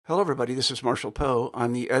Hello, everybody. This is Marshall Poe.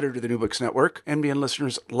 I'm the editor of the New Books Network. NBN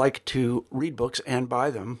listeners like to read books and buy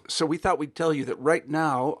them. So we thought we'd tell you that right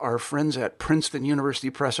now, our friends at Princeton University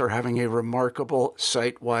Press are having a remarkable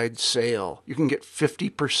site-wide sale. You can get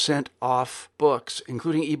 50% off books,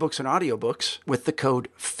 including ebooks and audiobooks, with the code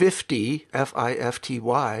 50,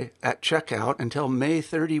 F-I-F-T-Y, at checkout until May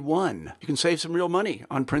 31. You can save some real money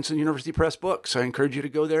on Princeton University Press books. I encourage you to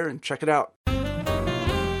go there and check it out.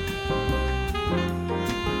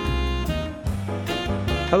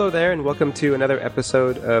 Hello there, and welcome to another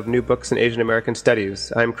episode of New Books in Asian American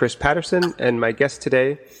Studies. I'm Chris Patterson, and my guest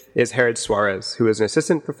today is Jared Suarez, who is an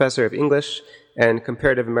assistant professor of English and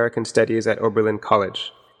comparative American studies at Oberlin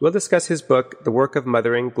College. We'll discuss his book, The Work of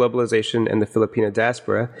Mothering, Globalization and the Filipino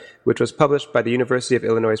Diaspora, which was published by the University of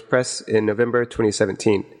Illinois Press in November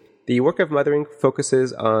 2017. The Work of Mothering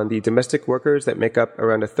focuses on the domestic workers that make up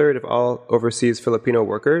around a third of all overseas Filipino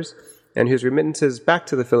workers, and whose remittances back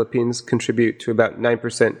to the Philippines contribute to about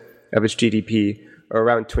 9% of its GDP, or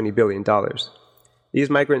around $20 billion. These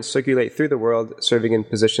migrants circulate through the world, serving in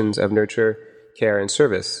positions of nurture, care, and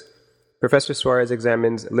service. Professor Suarez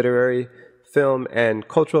examines literary, film, and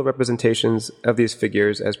cultural representations of these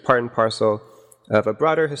figures as part and parcel of a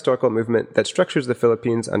broader historical movement that structures the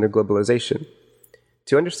Philippines under globalization.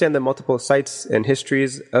 To understand the multiple sites and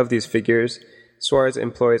histories of these figures, Suarez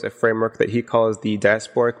employs a framework that he calls the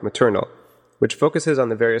diasporic maternal, which focuses on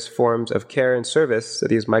the various forms of care and service that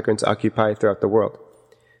these migrants occupy throughout the world.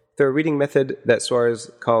 Through a reading method that Suarez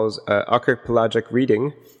calls archipelagic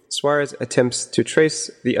reading, Suarez attempts to trace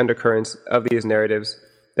the undercurrents of these narratives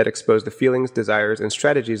that expose the feelings, desires, and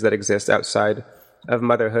strategies that exist outside of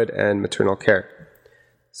motherhood and maternal care.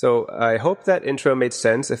 So I hope that intro made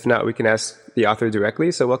sense. If not, we can ask the author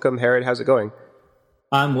directly. So welcome, Jared. How's it going?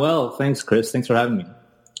 I'm well. Thanks, Chris. Thanks for having me.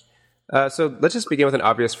 So let's just begin with an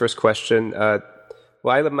obvious first question.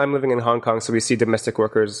 I'm living in Hong Kong, so we see domestic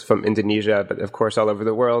workers from Indonesia, but of course all over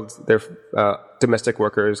the world, domestic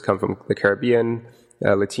workers come from the Caribbean,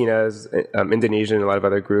 Latinas, Indonesian, and a lot of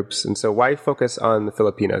other groups. And so why focus on the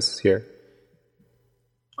Filipinos here?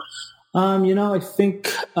 I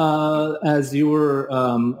think as you were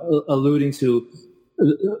alluding to,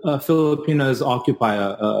 Filipinos occupy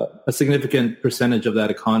a significant percentage of that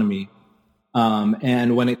economy.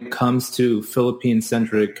 And when it comes to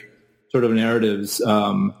Philippine-centric sort of narratives,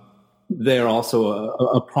 they're also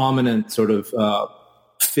a prominent sort of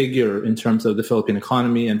figure in terms of the Philippine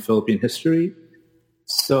economy and Philippine history.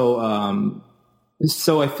 So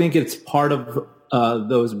I think it's part of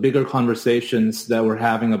those bigger conversations that we're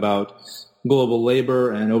having about global labor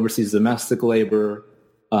and overseas domestic labor.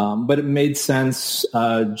 But it made sense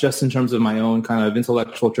just in terms of my own kind of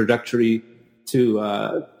intellectual trajectory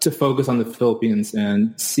to focus on the Philippines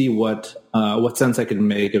and see what sense I could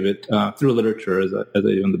make of it through literature as I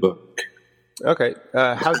do in the book. Okay.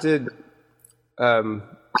 How did,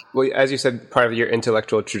 as you said, part of your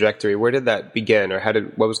intellectual trajectory, where did that begin, or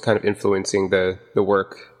what was kind of influencing the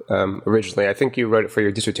work originally? I think you wrote it for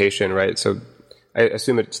your dissertation, right? So I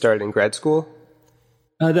assume it started in grad school?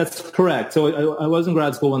 That's correct. So I was in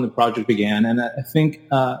grad school when the project began, and I think,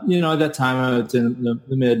 at that time, I was in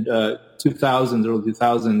the mid 2000s, early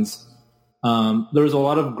 2000s, there was a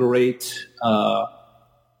lot of great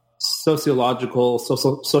sociological,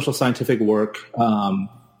 social scientific work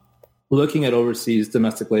looking at overseas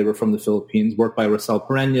domestic labor from the Philippines, work by Rosel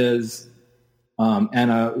Pereñas,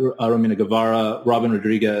 Ana Romina Guevara, Robin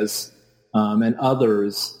Rodriguez, and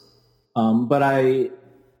others. But I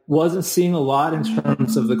wasn't seeing a lot in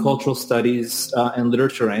terms of the cultural studies and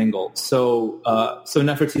literature angle. So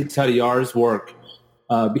Nefertiti Tadayar's work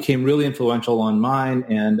became really influential on mine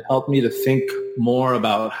and helped me to think more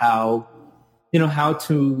about how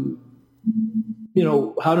to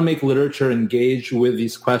make literature engage with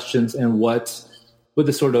these questions and what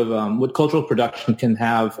the sort of what cultural production can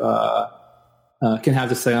have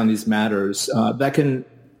to say on these matters that can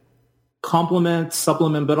complement,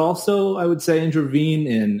 supplement, but also, I would say, intervene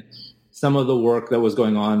in some of the work that was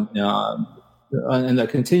going on and that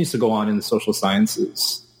continues to go on in the social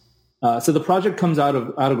sciences. So the project comes out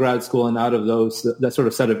of grad school and out of that sort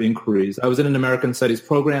of set of inquiries. I was in an American Studies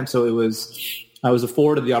program, so I was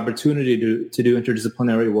afforded the opportunity to do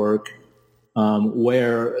interdisciplinary work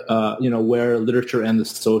where literature and the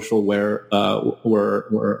social were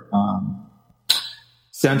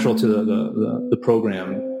central to the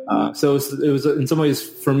program. So it was in some ways,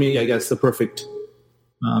 for me, I guess, the perfect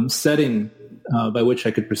setting by which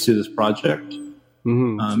I could pursue this project.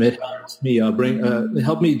 Mm-hmm. It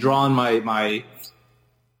helped me draw on my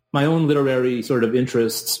own literary sort of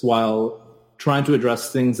interests while trying to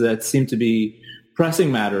address things that seem to be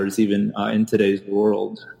pressing matters even in today's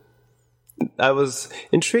world. I was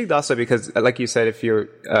intrigued also because, like you said, if you're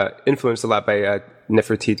influenced a lot by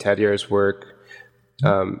Nefertiti Tadier's work,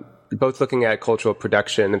 both looking at cultural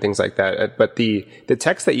production and things like that. But the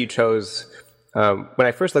text that you chose, when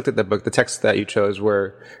I first looked at the book, the texts that you chose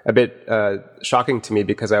were a bit shocking to me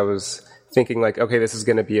because I was thinking like, okay, this is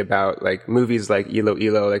going to be about like movies like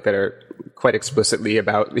Iloilo, like that are quite explicitly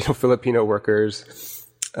about Filipino workers.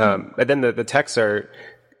 But then the texts are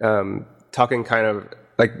talking kind of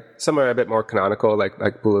like some are a bit more canonical,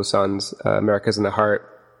 like Bulosan's America's in the Heart.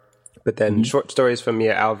 But then short stories from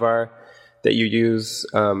Mia Alvar that you use,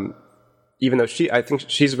 even though I think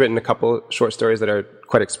she's written a couple short stories that are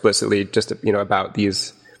quite explicitly just about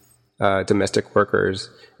these domestic workers.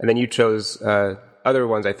 And then you chose other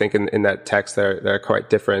ones, I think, in that text that are quite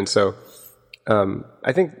different. So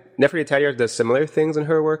I think Nefertiti Tadier does similar things in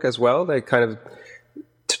her work as well. Like kind of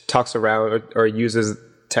talks around or uses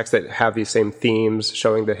texts that have these same themes,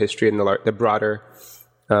 showing the history and the broader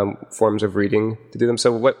forms of reading to do them.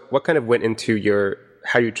 So what kind of went into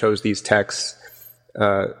how you chose these texts,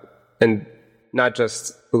 and not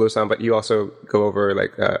just Bulosan, but you also go over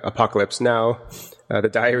like Apocalypse Now, the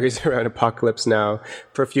diaries around Apocalypse Now,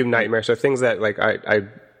 Perfume Nightmare, so things that like I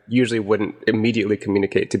usually wouldn't immediately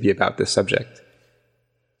communicate to be about this subject.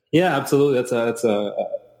 Yeah, absolutely.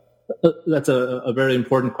 That's a very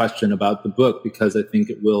important question about the book, because I think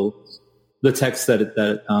the text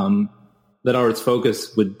that are its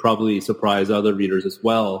focus would probably surprise other readers as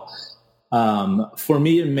well. For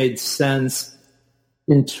me, it made sense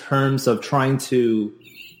in terms of trying to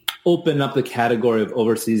open up the category of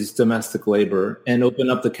overseas domestic labor and open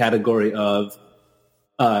up the category of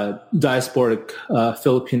diasporic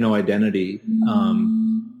Filipino identity,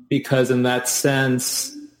 because in that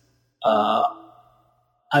sense,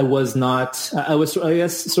 I was, I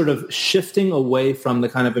guess, sort of shifting away from the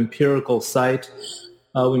kind of empirical site,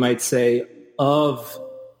 we might say, of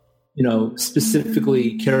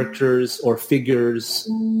specifically characters or figures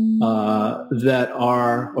that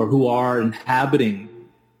are or who are inhabiting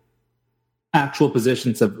actual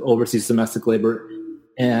positions of overseas domestic labor,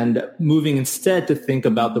 and moving instead to think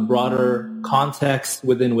about the broader context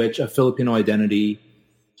within which a Filipino identity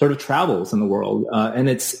sort of travels in the world. And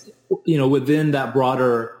it's, within that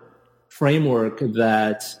broader framework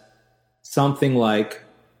that something like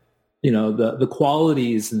the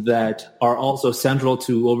qualities that are also central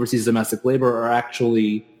to overseas domestic labor are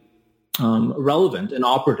actually relevant and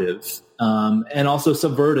operative, and also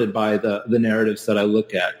subverted by the narratives that I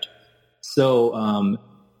look at. So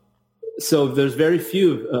there's very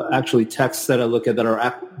few actually texts that I look at that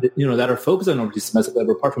are focused on overseas domestic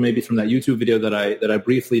labor, apart from maybe from that YouTube video that I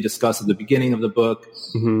briefly discussed at the beginning of the book.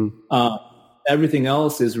 Mm-hmm. Everything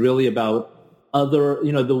else is really about other,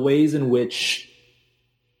 the ways in which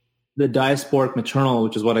the diasporic maternal,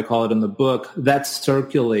 which is what I call it in the book, that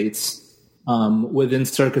circulates within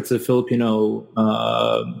circuits of Filipino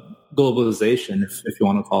globalization, if you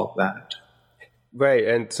want to call it that. Right.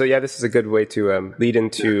 And so, this is a good way to lead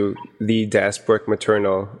into the diasporic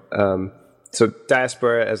maternal. So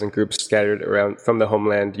diaspora as in groups scattered around from the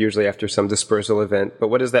homeland, usually after some dispersal event. But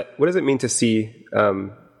what does it mean to see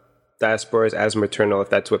diasporas as maternal, if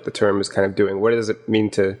that's what the term is kind of doing? What does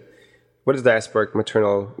diasporic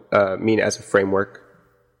maternal mean as a framework?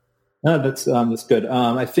 That's good.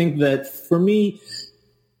 I think that for me,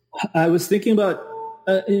 I was thinking about,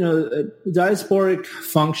 diasporic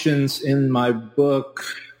functions in my book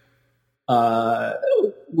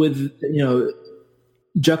with,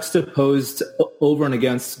 juxtaposed over and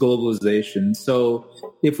against globalization. So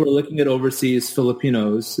if we're looking at overseas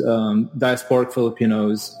Filipinos, diasporic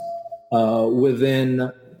Filipinos, with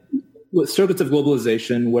circuits of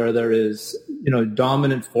globalization where there is,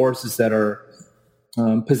 dominant forces that are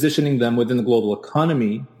positioning them within the global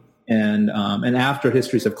economy, and after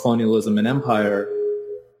histories of colonialism and empire,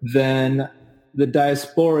 then the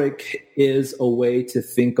diasporic is a way to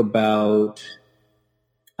think about,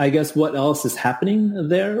 I guess, what else is happening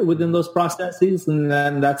there within those processes. And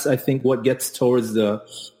then that's, I think, what gets towards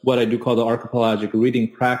what I do call the archipelagic reading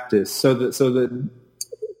practice. So the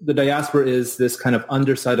diaspora is this kind of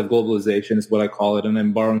underside of globalization, is what I call it. And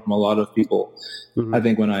I'm borrowing from a lot of people, mm-hmm. I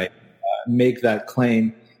think, when I make that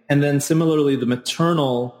claim. And then similarly, the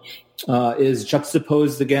maternal is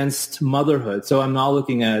juxtaposed against motherhood. So I'm not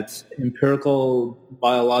looking at empirical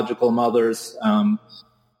biological mothers. I'm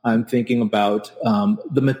thinking about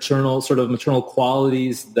the maternal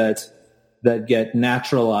qualities that get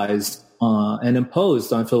naturalized and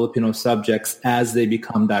imposed on Filipino subjects as they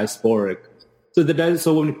become diasporic. So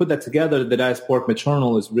when we put that together, the diasporic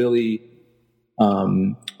maternal is really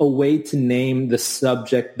a way to name the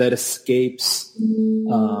subject that escapes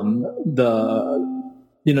the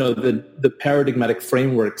paradigmatic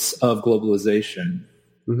frameworks of globalization.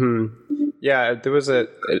 Mm-hmm. Yeah, there was I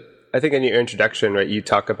think in your introduction, right, you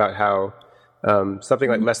talk about how something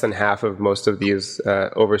like less than half of most of these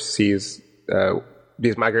overseas,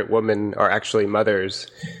 these migrant women are actually mothers,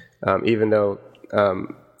 even though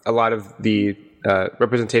a lot of the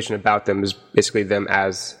representation about them is basically them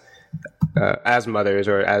as mothers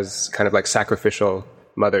or as kind of like sacrificial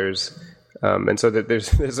mothers, and so that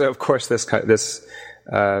there's of course this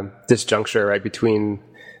disjuncture, right, between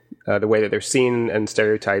the way that they're seen and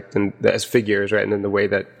stereotyped and as figures, right, and then the way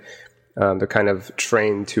that they're kind of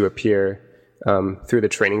trained to appear through the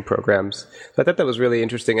training programs. So I thought that was really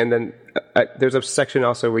interesting. And then there's a section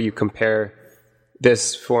also where you compare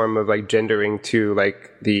this form of like gendering to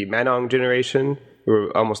like the Manong generation, who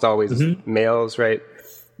are almost always males, right?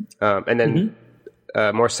 And then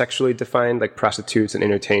more sexually defined, like prostitutes and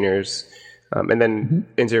entertainers, and then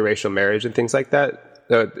interracial marriage and things like that.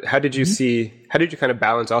 How did you kind of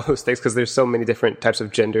balance all those things? Because there's so many different types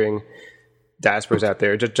of gendering diasporas out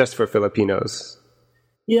there, just for Filipinos.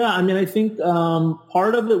 Yeah, I mean, I think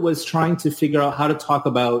part of it was trying to figure out how to talk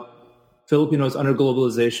about Filipinos under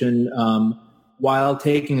globalization while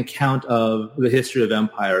taking account of the history of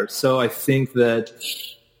empire. So I think that,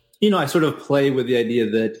 I sort of play with the idea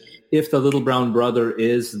that if the little brown brother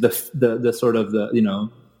is the sort of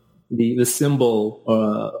the symbol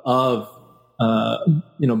of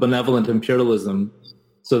benevolent imperialism,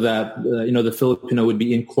 so that the Filipino would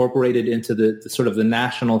be incorporated into the sort of the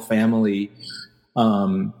national family,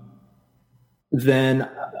 then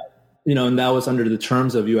and that was under the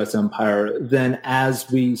terms of U.S. empire. Then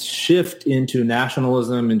as we shift into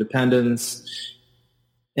nationalism, independence,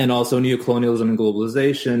 and also neocolonialism and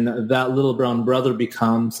globalization, that little brown brother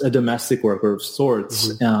becomes a domestic worker of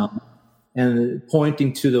sorts, and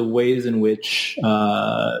pointing to the ways in which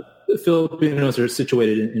Filipinos are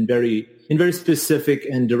situated in very specific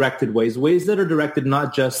and directed ways that are directed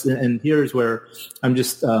not just, and here's where I'm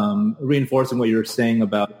just reinforcing what you're saying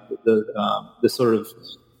about the sort of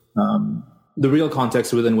the real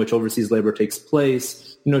context within which overseas labor takes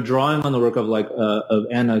place. Drawing on the work of of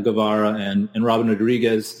Ana Guevara and Robin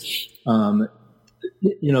Rodriguez, the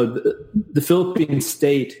Philippine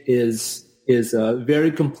state is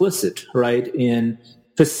very complicit, right, in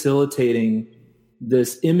facilitating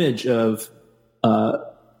this image of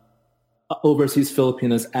overseas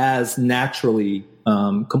Filipinos as naturally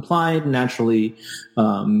compliant, naturally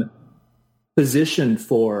positioned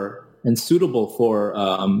for and suitable for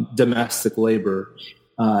domestic labor,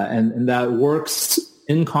 and that works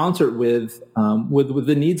in concert with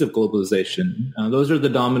the needs of globalization. Those are the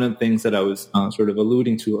dominant things that I was sort of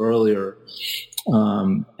alluding to earlier.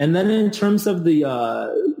 And then in terms of the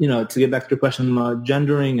to get back to your question about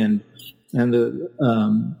gendering and the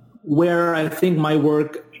where I think my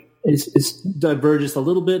work is diverges a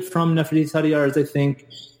little bit from Nefertiti Tadiar's, I think,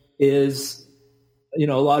 is a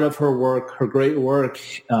lot of her work, her great work,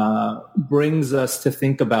 brings us to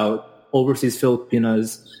think about overseas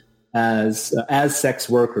Filipinas as sex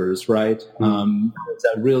workers, right? It's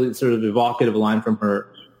a really sort of evocative line from her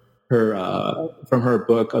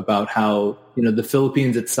book about how the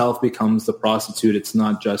Philippines itself becomes the prostitute. It's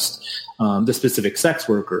not just the specific sex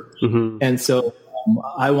worker, and so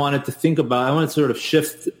I wanted to sort of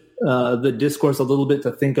shift the discourse a little bit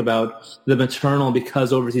to think about the maternal,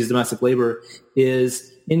 because overseas domestic labor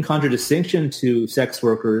is in contradistinction to sex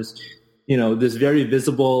workers, this very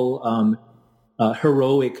visible,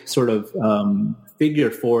 heroic sort of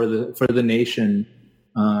figure for the nation.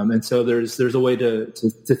 And so there's a way to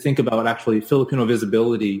think about actually Filipino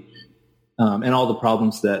visibility and all the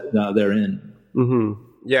problems that they're in.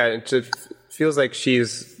 Yeah, it feels like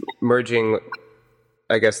she's merging,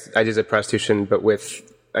 I guess, ideas of prostitution, but with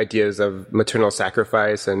ideas of maternal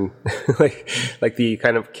sacrifice and like the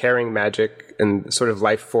kind of caring magic and sort of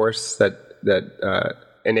life force that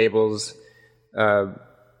enables that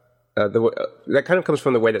kind of comes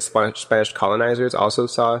from the way that Spanish colonizers also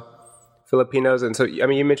saw Filipinos. And so, I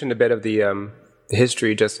mean, you mentioned a bit of the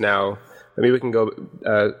history just now. Maybe we can go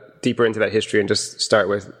deeper into that history and just start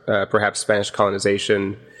with perhaps Spanish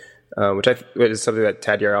colonization, which is something that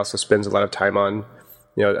Tadiar also spends a lot of time on.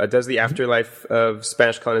 Does the afterlife of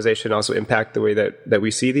Spanish colonization also impact the way that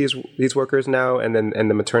we see these workers now, and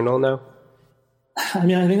the maternal now? I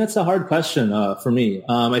mean, I think that's a hard question for me.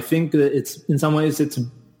 I think that it's in some ways it's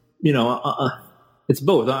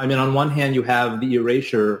both. I mean, on one hand, you have the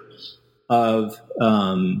erasure of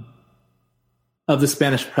the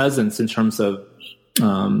Spanish presence in terms of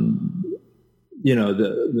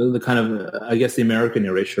the kind of, I guess, the American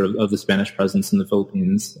erasure of the Spanish presence in the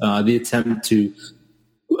Philippines, the attempt to,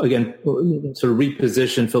 again, sort of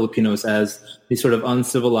reposition Filipinos as these sort of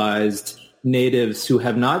uncivilized natives who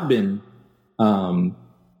have not been,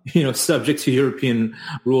 subject to European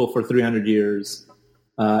rule for 300 years.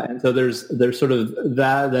 And so there's sort of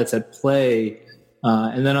that's at play.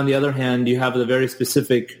 And then on the other hand, you have the very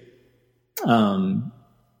specific,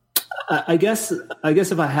 I guess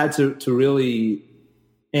if I had to really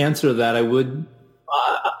answer that, I would,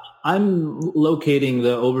 I'm locating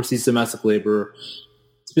the overseas domestic labor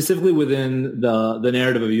specifically within the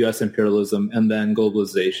narrative of U.S. imperialism and then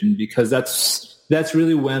globalization, because that's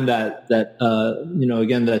really when that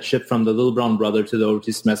shift from the little brown brother to the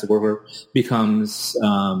overseas domestic worker becomes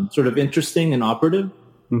sort of interesting and operative.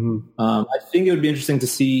 Mm-hmm. I think it would be interesting to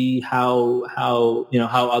see how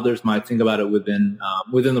others might think about it within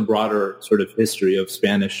the broader sort of history of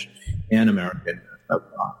Spanish and American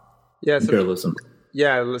imperialism.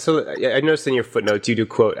 So I noticed in your footnotes you do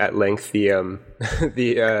quote at length the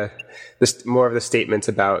more of the statements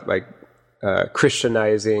about like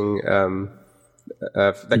Christianizing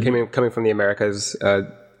that coming from the Americas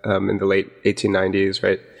in the late 1890s,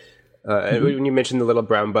 right? And when you mentioned the little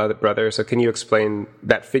brown brother, so can you explain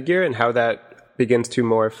that figure and how that begins to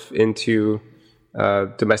morph into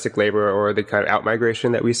domestic labor or the kind of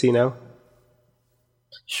outmigration that we see now?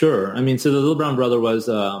 Sure. I mean, so the little brown brother was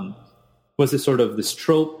this sort of this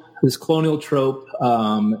trope, this colonial trope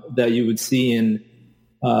that you would see in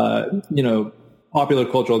popular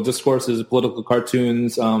cultural discourses, political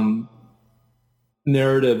cartoons,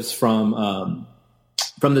 narratives from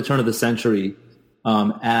the turn of the century.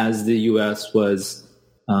 As the U.S. was,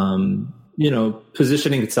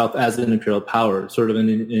 positioning itself as an imperial power, sort of in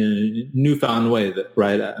a newfound way,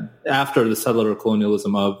 after the settler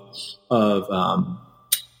colonialism of on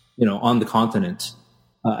the continent,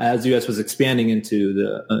 as the U.S. was expanding into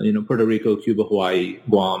the Puerto Rico, Cuba, Hawaii,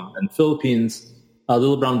 Guam, and Philippines.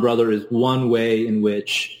 Little Brown Brother is one way in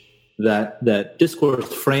which that discourse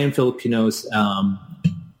framed Filipinos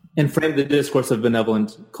and framed the discourse of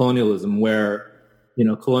benevolent colonialism, where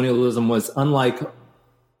colonialism was unlike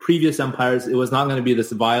previous empires. It was not going to be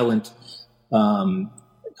this violent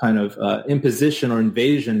kind of imposition or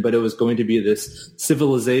invasion, but it was going to be this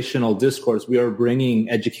civilizational discourse. We are bringing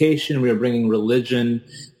education, we are bringing religion,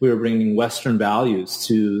 we are bringing Western values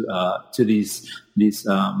to these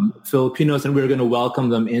Filipinos, and we're going to welcome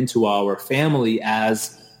them into our family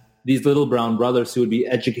as these little brown brothers who would be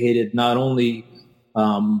educated not only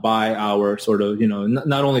by our sort of,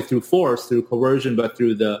 not only through force, through coercion, but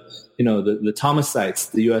through the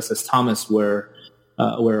Thomasites, the USS Thomas, where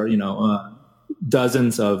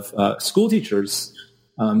dozens of school teachers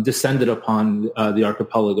descended upon the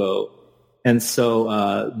archipelago. And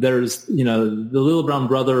so there's, the little brown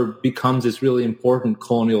brother becomes this really important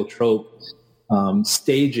colonial trope,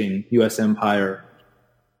 staging U.S. empire.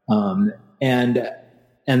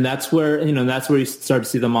 And that's where you start to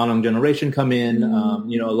see the Manong generation come in.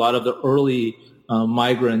 A lot of the early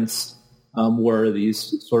migrants were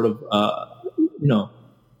these sort of,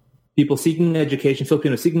 people seeking education,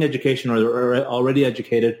 Filipinos seeking education or already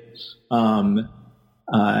educated. And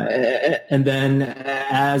then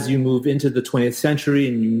as you move into the 20th century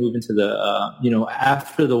and you move into the,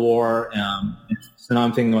 after the war, so now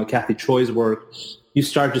I'm thinking about Kathy Choi's work, you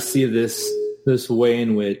start to see this way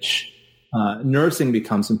in which nursing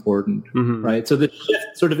becomes important, right? So the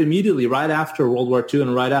shift sort of immediately right after World War II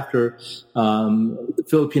and right after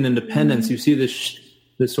Philippine independence, you see this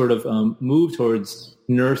sort of move towards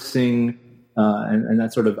nursing and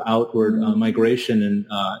that sort of outward migration and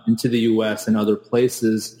into the U.S. and other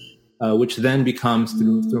places, which then becomes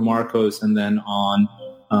through Marcos and then on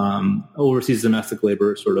overseas domestic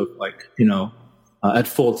labor, sort of like at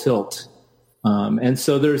full tilt. And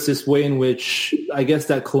so there's this way in which I guess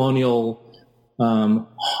that colonial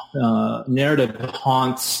narrative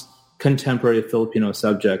haunts contemporary Filipino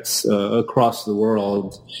subjects across the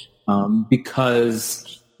world,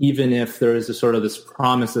 because even if there is a sort of this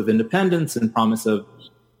promise of independence and promise of,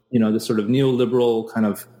 this sort of neoliberal kind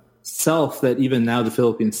of self that even now the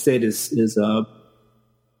Philippine state is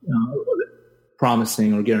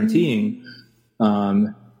promising or guaranteeing,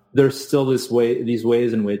 there's still these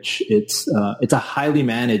ways in which it's a highly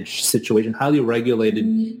managed situation, highly regulated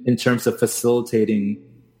in terms of facilitating,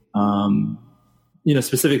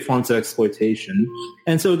 specific forms of exploitation.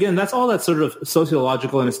 And so again, that's all that sort of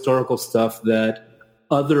sociological and historical stuff that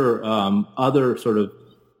other sort of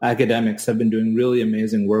academics have been doing really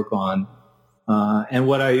amazing work on. And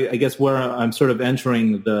what I guess where I'm sort of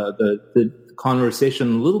entering the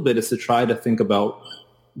conversation a little bit is to try to think about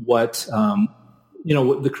what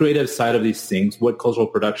the creative side of these things, what cultural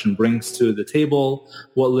production brings to the table,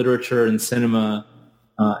 what literature and cinema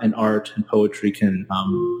and art and poetry can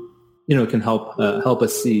help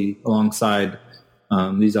us see alongside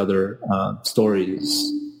these other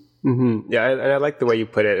stories. Mm-hmm. Yeah, and I like the way you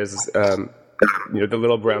put it. Is the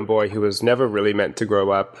little brown boy who was never really meant to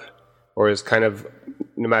grow up, or is kind of,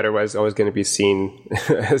 no matter what, is always going to be seen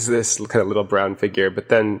as this kind of little brown figure. But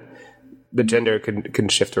then the gender can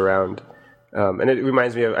shift around. And it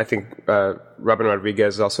reminds me of, I think, Robin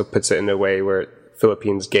Rodriguez also puts it in a way where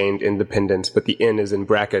Philippines gained independence, but the "in" is in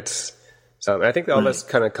brackets. And I think all this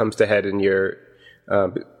kind of comes to head in your...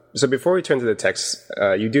 so before we turn to the text,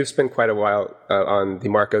 you do spend quite a while on the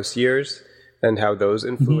Marcos years and how those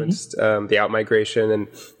influenced the outmigration. And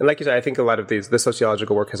like you said, I think a lot of the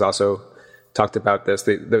sociological work has also talked about this,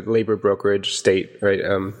 the labor brokerage state, right,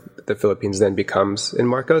 that the Philippines then becomes in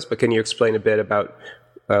Marcos. But can you explain a bit about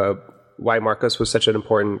why Marcos was such an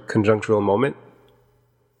important conjunctural moment?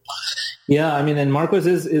 Yeah, I mean, and Marcos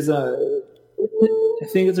is I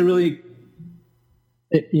think it's a really,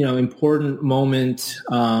 important moment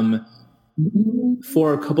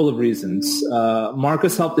for a couple of reasons.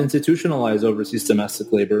 Marcos helped institutionalize overseas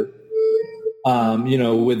domestic labor. Right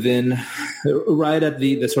at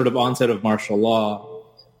the sort of onset of martial law,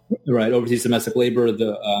 right, overseas domestic labor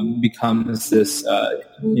becomes this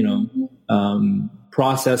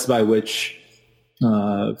process by which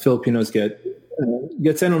Filipinos get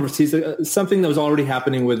sent overseas. Something that was already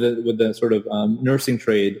happening with the sort of nursing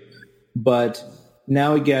trade, but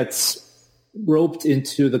now it gets roped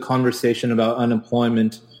into the conversation about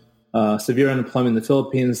unemployment, severe unemployment in the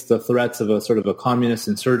Philippines, the threats of a sort of a communist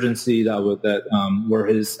insurgency that were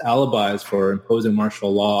his alibis for imposing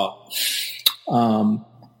martial law.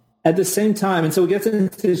 At the same time, and so it gets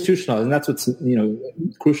institutionalized, and that's what's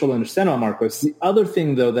crucial to understand about Marcos. The other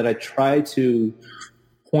thing, though, that I try to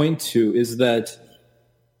point to is that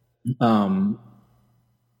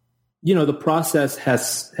the process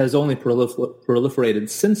has only proliferated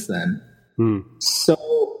since then. So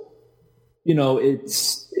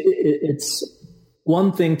it's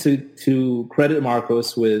one thing to credit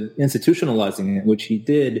Marcos with institutionalizing it, which he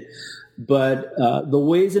did, but the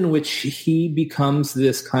ways in which he becomes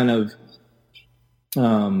this kind of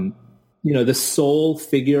the sole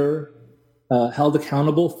figure held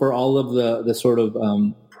accountable for all of the sort of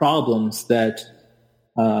problems that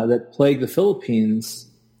plague the Philippines,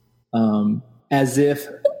 as if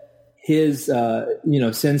his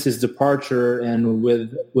since his departure and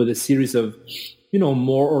with a series of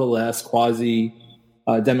more or less quasi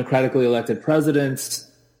democratically elected presidents,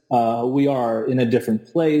 we are in a different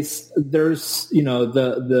place. There's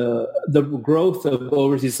the growth of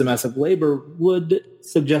overseas domestic labor would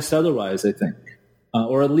suggest otherwise, I think,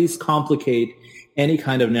 or at least complicate any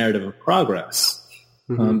kind of narrative of progress,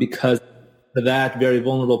 because for that very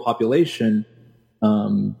vulnerable population,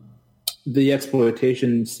 the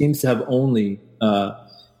exploitation seems to have only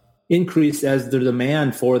increased as the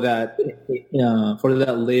demand for that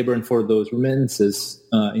labor and for those remittances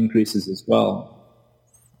increases as well.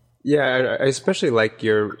 Yeah, I especially like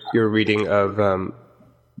your reading of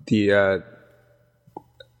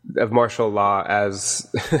of martial law as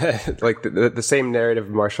like the same narrative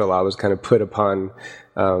of martial law was kind of put upon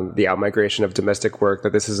the outmigration of domestic work,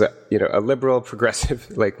 that this is a liberal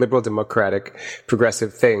progressive, like liberal democratic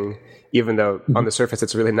progressive thing, even though on the surface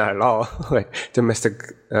it's really not at all. Like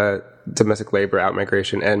domestic labor,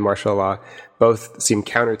 outmigration, and martial law both seem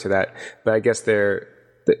counter to that. But I guess they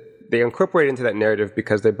incorporate into that narrative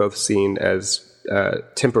because they're both seen as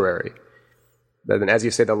temporary. But then, as you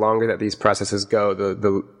say, the longer that these processes go,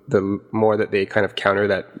 the more that they kind of counter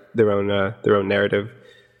their own narrative.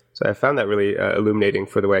 So I found that really illuminating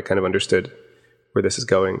for the way I kind of understood where this is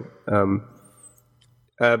going.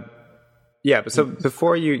 But so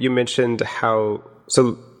before you mentioned how.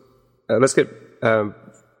 So let's get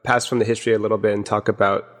past from the history a little bit and talk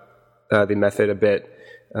about the method a bit.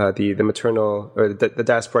 The maternal, or the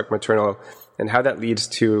diasporic maternal, and how that leads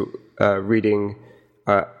to reading.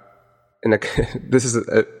 This is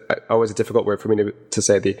always a difficult word for me to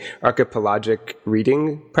say. The archipelagic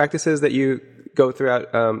reading practices that you go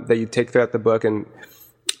throughout, that you take throughout the book, and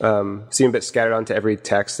seem a bit scattered onto every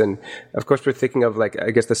text. And of course, we're thinking of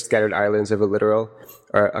the scattered islands of a literal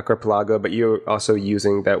or archipelago, but you're also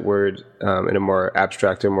using that word in a more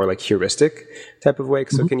abstract or more like heuristic type of way.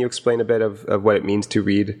 So can you explain a bit of what it means to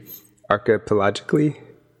read archipelagically?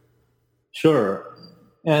 Sure.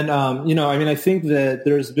 And, I think that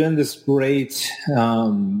there's been this great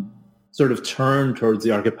sort of turn towards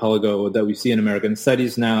the archipelago that we see in American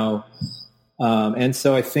studies now. And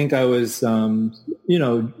so I think I was,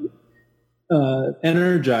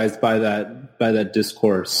 energized by that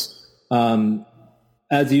discourse.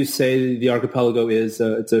 As you say, the archipelago is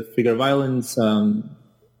it's a figure of islands,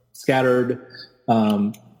 scattered.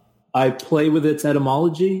 I play with its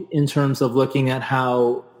etymology in terms of looking at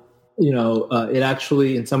how it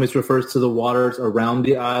actually in some ways refers to the waters around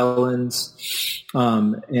the islands,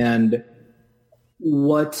 and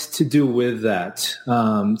what to do with that.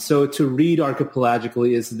 So to read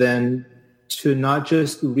archipelagically is then to not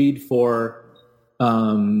just read for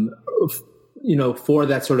that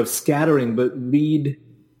sort of scattering, but read,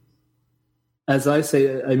 as I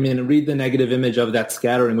say, read the negative image of that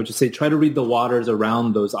scattering, which is say, try to read the waters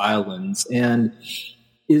around those islands. And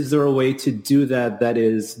is there a way to do that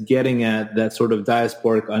is getting at that sort of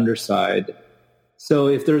diasporic underside? So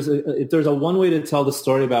if there's a one way to tell the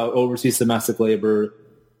story about overseas domestic labor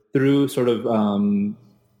through sort of,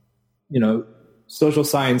 social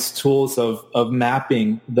science tools of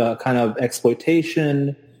mapping the kind of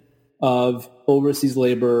exploitation of overseas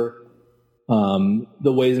labor,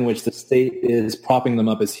 the ways in which the state is propping them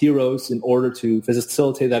up as heroes in order to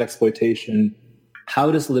facilitate that exploitation,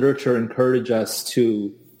 how does literature encourage us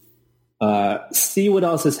to see what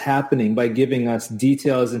else is happening by giving us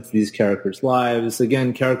details into these characters' lives?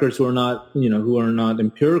 Again, characters who are not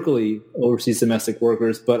empirically overseas domestic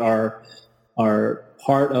workers, but are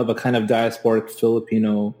part of a kind of diasporic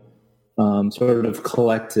Filipino sort of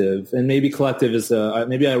collective. And maybe collective is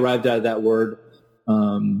maybe I arrived at that word,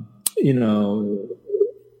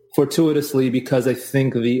 fortuitously, because I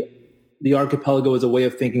think the archipelago is a way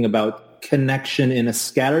of thinking about connection in a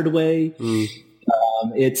scattered way.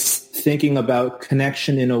 It's thinking about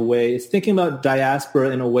connection in a way. It's thinking about diaspora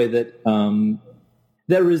in a way that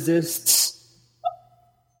that resists,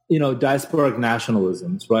 diasporic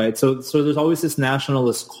nationalisms, right? So there's always this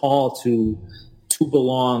nationalist call to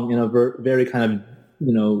belong in a very kind of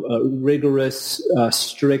rigorous,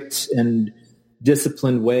 strict, and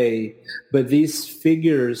disciplined way. But these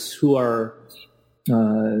figures who are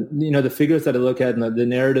the figures that I look at and the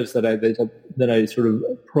narratives that I sort of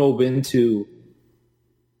probe into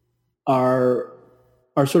are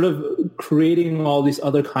sort of creating all these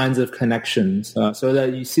other kinds of connections, so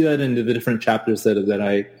that you see that in the different chapters that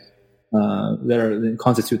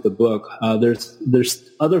constitute the book. There's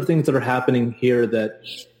other things that are happening here that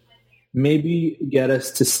maybe get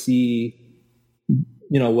us to see,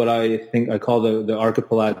 what I think I call the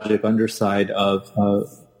archipelagic underside of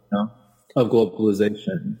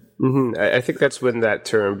globalization. Mm-hmm. I think that's when that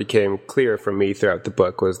term became clear for me throughout the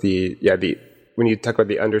book, was when you talk about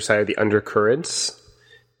the underside of the undercurrents,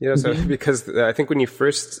 so because I think when you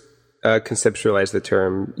first conceptualize the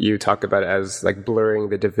term, you talk about it as like blurring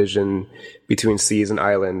the division between seas and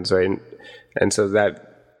islands, right? And so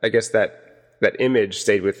that, I guess that image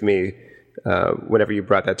stayed with me whenever you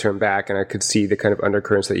brought that term back, and I could see the kind of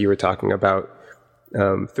undercurrents that you were talking about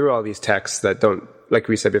through all these texts that don't, like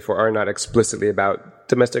we said before, are not explicitly about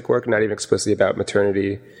domestic work, not even explicitly about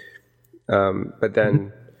maternity, but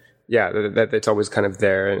then that it's always kind of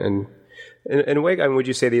there. And in a way, would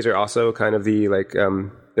you say these are also kind of the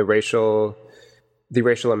racial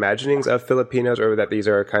imaginings of Filipinos, or that these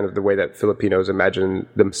are kind of the way that Filipinos imagine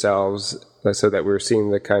themselves, so that we're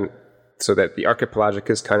seeing so that the archipelagic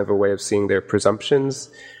is kind of a way of seeing their presumptions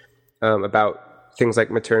about things like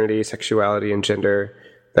maternity, sexuality, and gender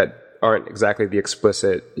that aren't exactly the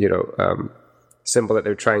explicit, symbol that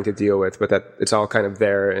they're trying to deal with, but that it's all kind of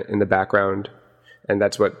there in the background, and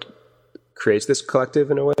that's what creates this collective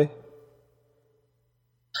in a way?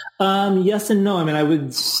 Yes and no. I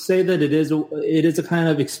would say that it is a kind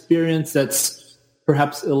of experience that's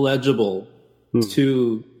perhaps illegible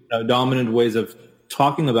to dominant ways of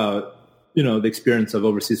talking about the experience of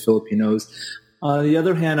overseas Filipinos. On the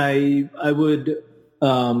other hand, I would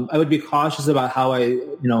be cautious about how I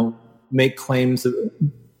make claims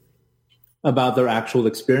about their actual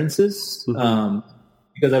experiences,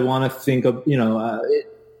 because I want to think of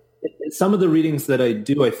some of the readings that I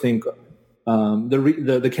do. I think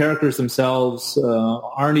the characters themselves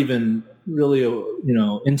aren't even really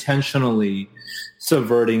intentionally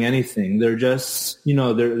subverting anything. They're just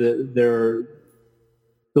they're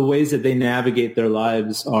the ways that they navigate their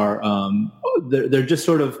lives are they're just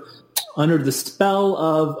sort of under the spell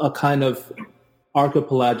of a kind of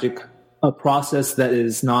archipelagic process that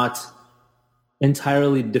is not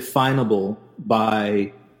entirely definable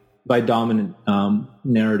by dominant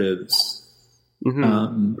narratives. I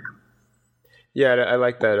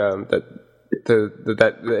like that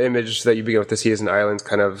the image that you begin with the seas and islands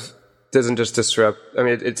kind of doesn't just disrupt.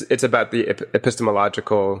 It's about the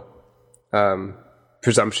epistemological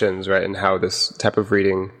presumptions, right, and how this type of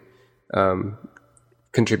reading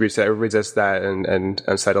contributes to that, resists that, and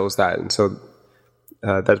unsettles that. And so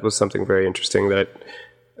that was something very interesting. That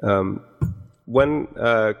one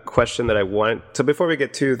question that I want. So before we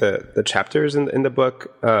get to the chapters in the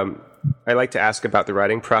book, I like to ask about the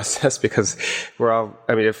writing process, because we're all.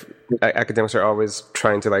 I mean, if academics are always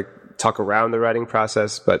trying to like talk around the writing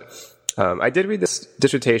process, but I did read this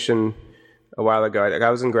dissertation a while ago. I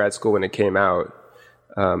was in grad school when it came out,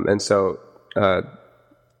 and so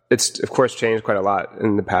it's of course changed quite a lot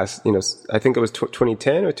in the past. I think it was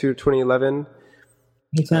 2010 or 2011.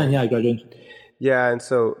 2010, yeah, I graduated. Yeah, and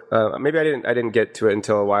so maybe I didn't get to it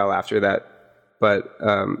until a while after that. But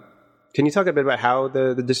can you talk a bit about how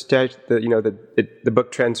the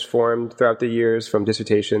book transformed throughout the years, from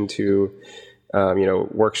dissertation to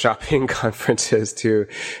workshopping, conferences, to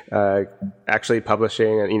actually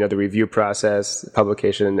publishing, and the review process,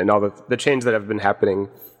 publication, and all the change that have been happening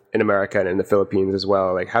in America and in the Philippines as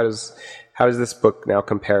well? Like, how does this book now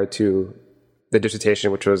compare to the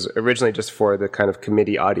dissertation, which was originally just for the kind of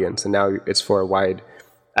committee audience, and now it's for a wide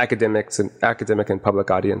academic and public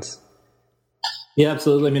audience? Yeah,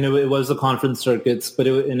 absolutely. I mean, it was the conference circuits, but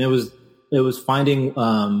it was finding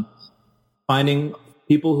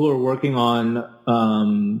people who are working on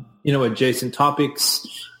adjacent topics,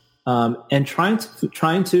 and trying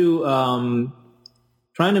to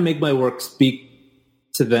make my work speak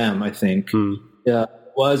to them. I think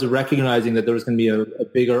was recognizing that there was going to be a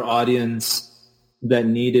bigger audience that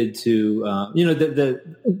needed to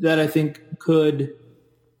that I think could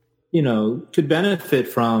benefit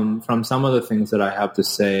from some of the things that I have to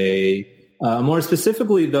say. More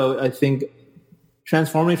specifically, though, I think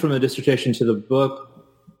transforming from the dissertation to the book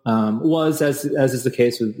was, as is the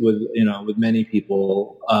case with many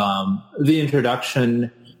people, the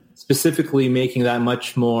introduction, specifically making that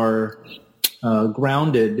much more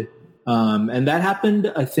grounded, and that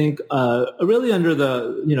happened, I think, really under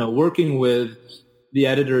the working with the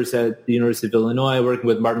editors at the University of Illinois, working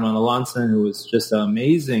with Martin Manalancen, who was just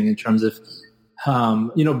amazing in terms of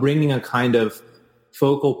bringing a kind of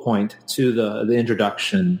focal point to the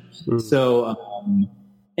introduction. Mm. So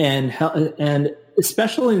and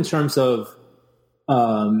especially in terms of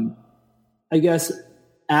I guess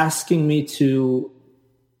asking me to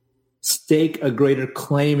stake a greater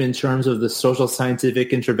claim in terms of the social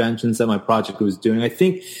scientific interventions that my project was doing. I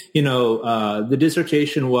think the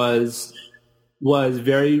dissertation was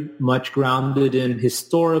very much grounded in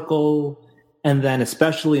historical, and then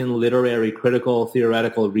especially in literary, critical,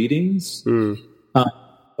 theoretical readings. Mm.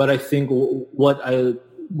 But I think what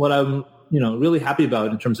I'm really happy about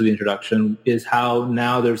in terms of the introduction is how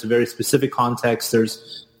now there's a very specific context.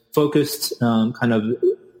 There's focused kind of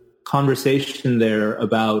conversation there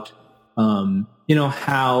about how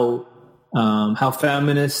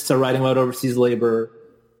feminists are writing about overseas labor.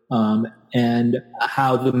 And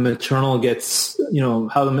how the maternal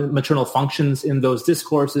how the maternal functions in those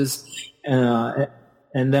discourses. And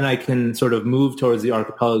then I can sort of move towards the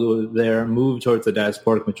archipelago there, move towards the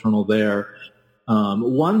diasporic maternal there.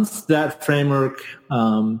 Once that framework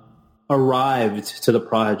arrived to the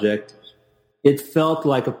project, it felt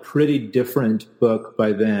like a pretty different book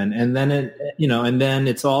by then. And then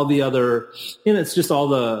it's all the other, it's just all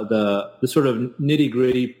the sort of nitty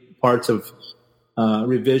gritty parts of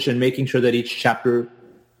revision, making sure that each chapter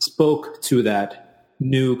spoke to that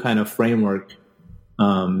new kind of framework.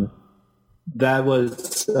 That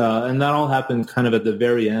was, and that all happened kind of at the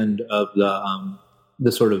very end of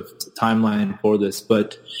the sort of timeline for this.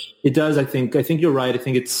 But it does, I think you're right. I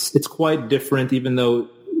think it's quite different, even though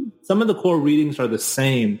some of the core readings are the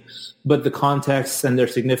same, but the context and their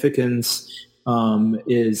significance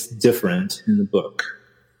is different in the book.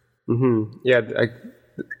 Mm-hmm. Yeah,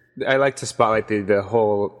 I like to spotlight the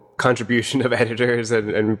whole contribution of editors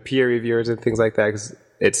and peer reviewers and things like that, because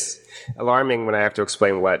it's alarming when I have to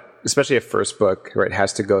explain what, especially a first book, right,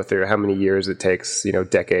 has to go through, how many years it takes,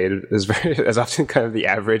 decade is often kind of the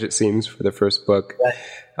average, it seems, for the first book.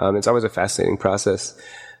 Right. It's always a fascinating process.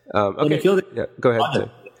 Okay, go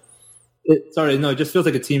ahead. It just feels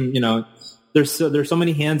like a team, there's so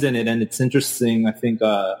many hands in it, and it's interesting, I think,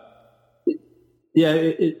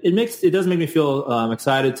 it does make me feel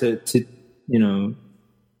excited to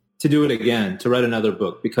do it again, to write another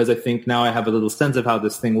book, because I think now I have a little sense of how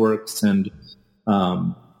this thing works, and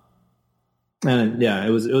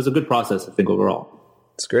it was a good process, I think, overall.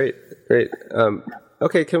 It's great.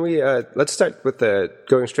 Okay, can we let's start with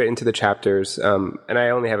going straight into the chapters, and I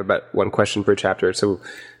only have about one question per chapter, so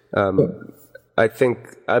I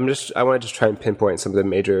think I want to just try and pinpoint some of the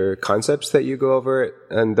major concepts that you go over.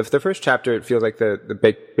 And the first chapter, it feels like the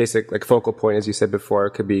basic focal point, as you said before,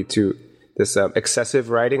 could be to this excessive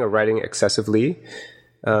writing or writing excessively.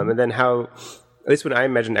 And then how, at least when I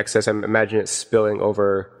imagine excess, I imagine it spilling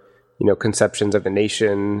over, conceptions of the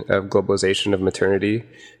nation, of globalization, of maternity.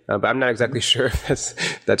 But I'm not exactly sure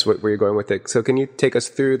if that's where you're going with it. So can you take us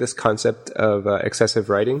through this concept of excessive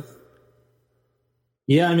writing?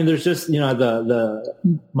 Yeah, I mean, there's just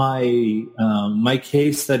my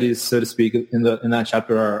case studies, so to speak, in that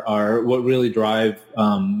chapter are what really drive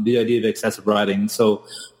the idea of excessive writing. So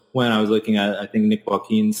when I was looking at, I think, Nick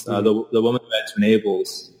Joaquin's the Woman Who Had Two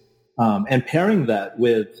Navels, and pairing that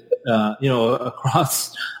with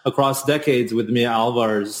across decades with Mia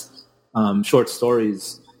Alvar's short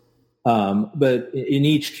stories. But in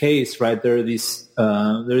each case, right, there are these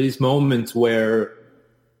moments where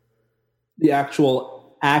the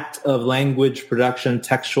actual act of language production,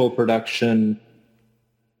 textual production,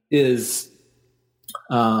 is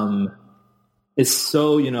so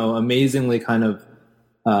amazingly kind of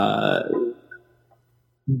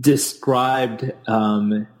described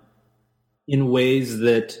in ways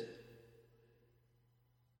that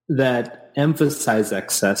emphasize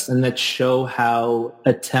excess and that show how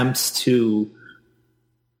attempts to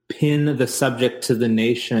pin the subject to the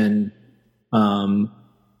nation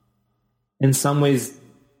in some ways,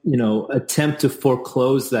 attempt to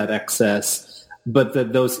foreclose that excess, but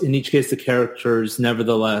that those, in each case, the characters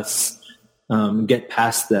nevertheless get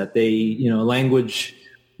past that. They, language,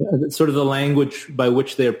 sort of the language by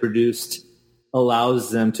which they are produced allows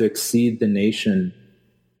them to exceed the nation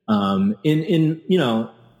in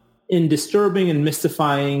disturbing and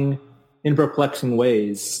mystifying, in perplexing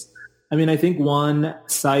ways. I mean, I think one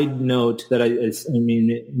side note that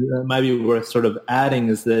that might be worth sort of adding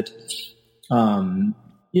is that,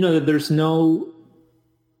 that there's no,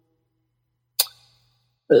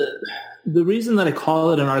 the reason that I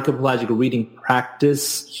call it an archipelagic reading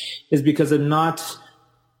practice is because I'm not,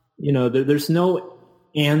 there's no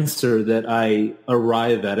answer that I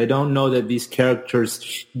arrive at. I don't know that these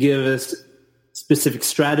characters give us specific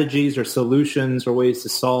strategies or solutions or ways to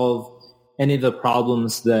solve any of the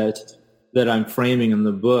problems that I'm framing in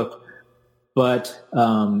the book. But,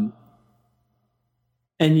 and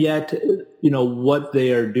yet, what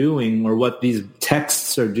they are doing, or what these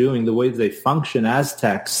texts are doing, the way they function as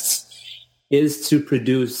texts, is to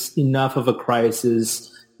produce enough of a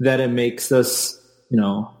crisis that it makes us,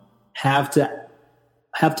 have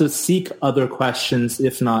to seek other questions,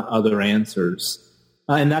 if not other answers.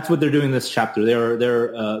 And that's what they're doing in this chapter.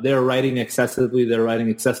 They're writing excessively. They're writing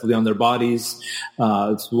excessively on their bodies.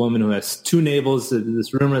 It's a woman who has two navels.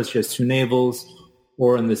 This rumor that she has two navels.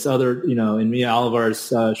 Or in this other, in Mia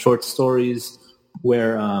Alvar's short stories,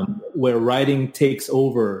 where writing takes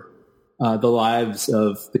over the lives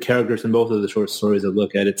of the characters in both of the short stories I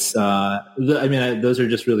look at. It's, those are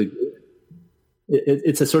just really.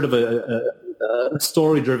 It's a sort of a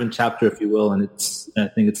story-driven chapter, if you will, and I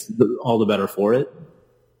think it's all the better for it.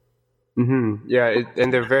 Mm-hmm. Yeah,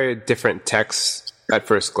 and they're very different texts at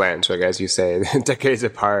first glance, like as you say, decades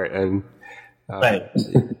apart, and right.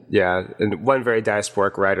 Yeah, and one very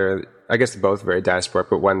diasporic writer. I guess both very diasporic,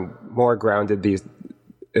 but one more grounded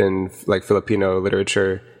in like Filipino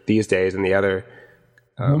literature these days, and the other,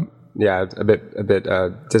 a bit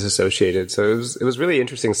disassociated. So it was really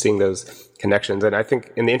interesting seeing those connections. And I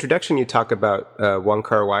think in the introduction you talk about Wong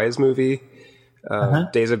Kar-wai's movie,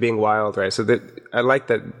 Days of Being Wild, right? So I like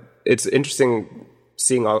that. It's interesting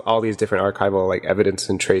seeing all these different archival like evidence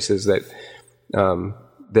and traces that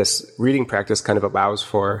this reading practice kind of allows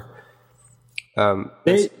for.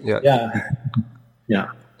 Yeah.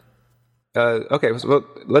 Okay, well,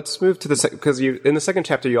 let's move to because in the second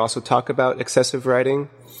chapter you also talk about excessive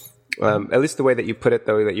writing. At least the way that you put it,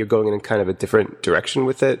 though, that you're going in kind of a different direction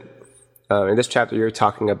with it. In this chapter, you're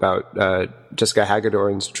talking about Jessica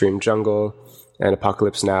Hagedorn's Dream Jungle and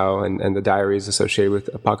Apocalypse Now and the diaries associated with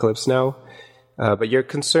Apocalypse Now. But you're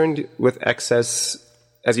concerned with excess,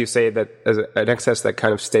 as you say, that as an excess that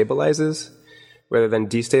kind of stabilizes rather than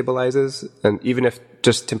destabilizes, and even if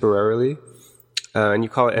just temporarily. And you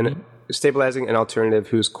call it stabilizing an alternative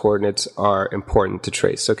whose coordinates are important to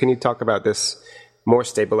trace. So can you talk about this more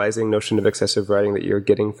stabilizing notion of excessive writing that you're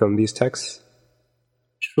getting from these texts?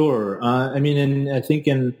 Sure. I think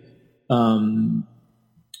in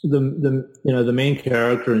the main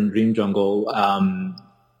character in Dream Jungle,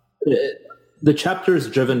 the chapter is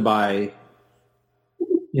driven by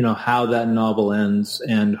how that novel ends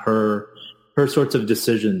and her sorts of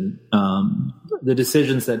decision, the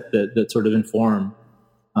decisions that sort of inform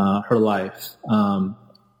her life,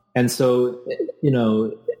 and so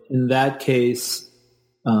in that case.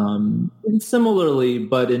 And similarly,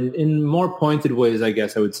 but in more pointed ways, I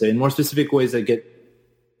guess I would say, in more specific ways,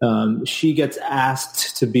 she gets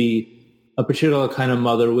asked to be a particular kind of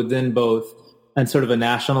mother within both and sort of a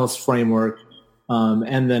nationalist framework,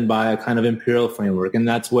 and then by a kind of imperial framework. And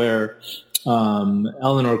that's where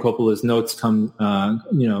Eleanor Coppola's notes comes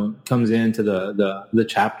into the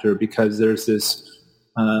chapter, because there's this,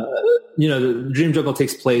 the Dream Jungle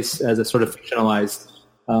takes place as a sort of fictionalized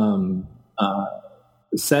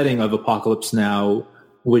setting of Apocalypse Now,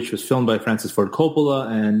 which was filmed by Francis Ford Coppola,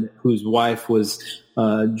 and whose wife was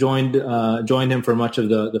joined him for much of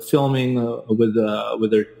the filming with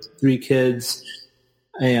their 3 kids.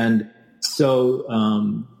 And so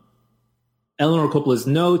Eleanor Coppola's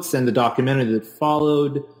notes and the documentary that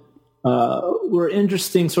followed were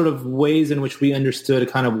interesting sort of ways in which we understood a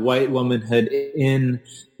kind of white womanhood in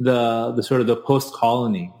the sort of the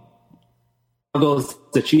post-colony struggles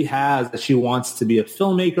that she has, that she wants to be a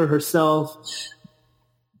filmmaker herself,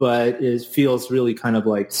 but feels really kind of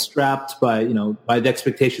like strapped by the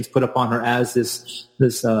expectations put upon her as this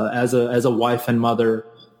as a wife and mother,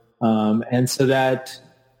 and so that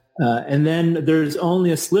and then there's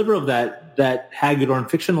only a sliver of that Hagedorn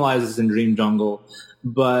fictionalizes in Dream Jungle,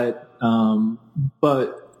 but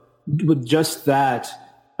with just that,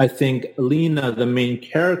 I think Lena, the main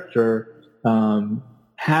character,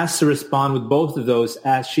 has to respond with both of those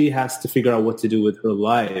as she has to figure out what to do with her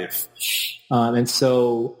life. And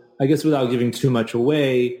so I guess without giving too much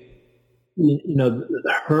away, the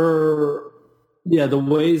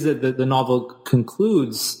ways that the novel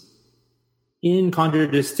concludes, in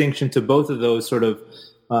contradistinction to both of those sort of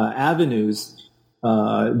avenues,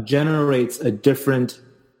 generates a different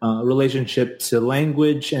relationship to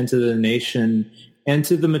language and to the nation and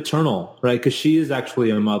to the maternal, right? Because she is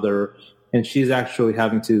actually a mother, and she's actually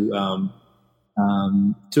having to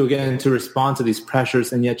respond to these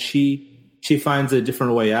pressures, and yet she finds a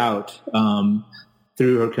different way out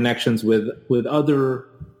through her connections with other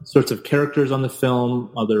sorts of characters on the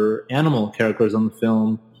film, other animal characters on the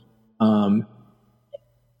film.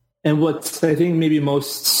 And what's, I think, maybe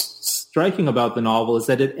most striking about the novel is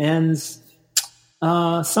that it ends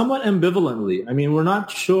somewhat ambivalently. I mean, we're not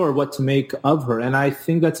sure what to make of her, and I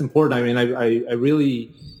think that's important. I mean, I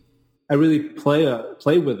really play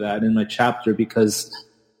with that in my chapter because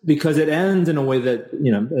it ends in a way that,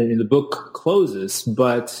 the book closes,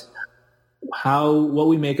 but what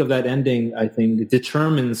we make of that ending, I think,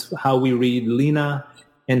 determines how we read Lena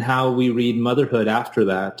and how we read motherhood after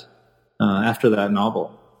that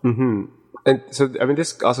novel. Mm-hmm. And so, I mean,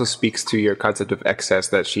 this also speaks to your concept of excess,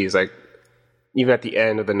 that she's like, even at the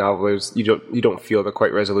end of the novel, you don't feel the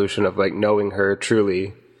quite resolution of like knowing her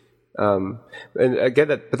truly. And again,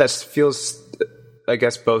 that feels, I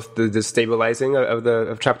guess, both the destabilizing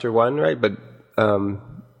of chapter 1, right? But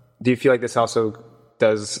do you feel like this also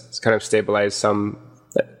does kind of stabilize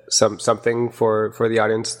something for the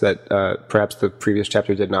audience that perhaps the previous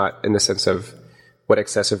chapter did not, in the sense of what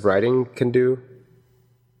excessive writing can do?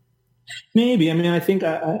 Maybe. I mean, I think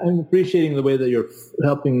I'm appreciating the way that you're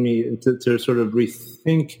helping me to sort of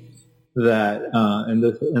rethink that, and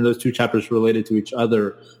those 2 chapters related to each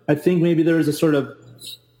other. I think maybe there is a sort of,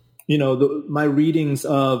 my readings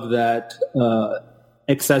of that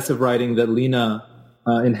excessive writing that Lena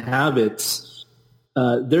inhabits.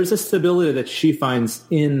 There's a stability that she finds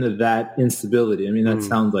in that instability. I mean, that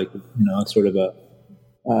sounds like sort of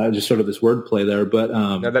just sort of this wordplay there, but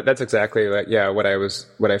no, that's exactly what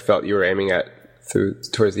I felt you were aiming at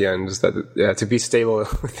towards the end, is that to be stable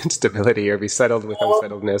with instability, or be settled with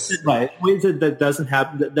unsettledness. Right, ways that doesn't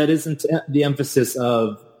happen. That isn't the emphasis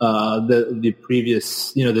of the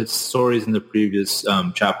previous, the stories in the previous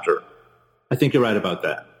chapter. I think you're right about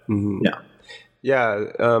that. Mm-hmm. Yeah.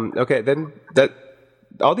 Okay, then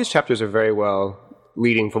all these chapters are very well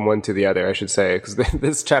leading from one to the other, I should say, because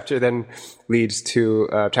this chapter then leads to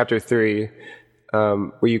chapter 3,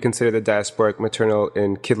 where you consider the diasporic maternal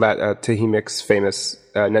in Kidlat Tehimic's famous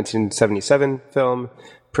 1977 film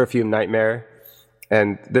Perfume Nightmare.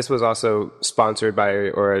 And this was also sponsored by,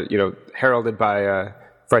 or heralded by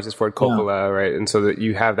Francis Ford Coppola, right? And so that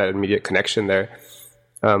you have that immediate connection there.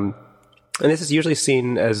 And this is usually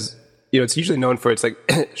seen as, it's usually known for its like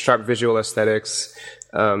sharp visual aesthetics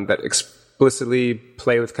that explicitly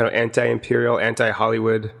play with kind of anti-imperial,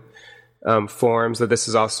 anti-Hollywood forms. That this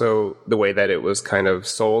is also the way that it was kind of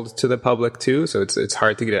sold to the public too. So it's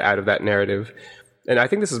hard to get it out of that narrative. And I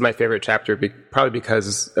think this is my favorite chapter, probably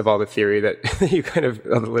because of all the theory that you kind of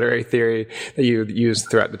the literary theory that you used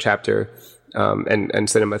throughout the chapter, and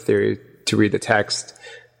cinema theory to read the text.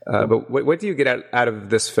 But what do you get out of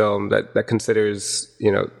this film that considers,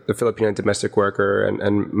 the Filipino domestic worker and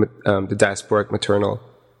the diasporic maternal?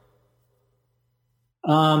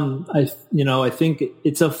 I think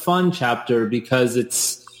it's a fun chapter because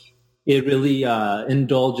it really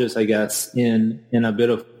indulges, I guess, in a bit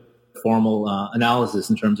of formal analysis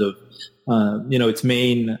in terms of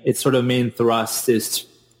its sort of main thrust is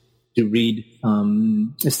to read,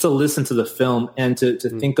 is to listen to the film and to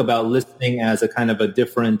think about listening as a kind of a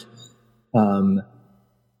different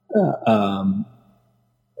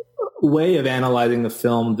way of analyzing the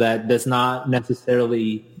film that does not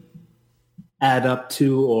necessarily add up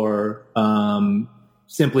to or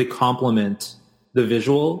simply complement the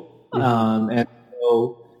visual. And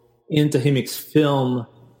so in Tahimic's film,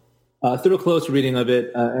 through a close reading of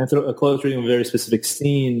it and through a close reading of a very specific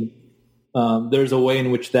scene, there's a way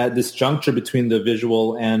in which that disjuncture between the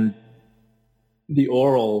visual and the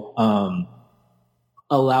oral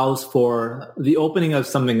allows for the opening of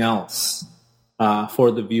something else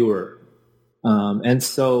for the viewer. And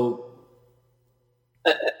so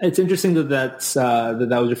it's interesting that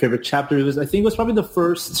was your favorite chapter. I think it was probably the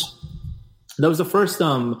first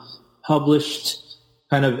published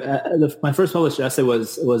kind of my first published essay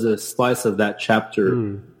was a slice of that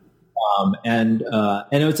chapter. And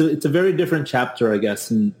it's a very different chapter, I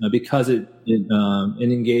guess, because it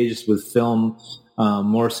engages with film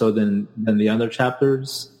more so than the other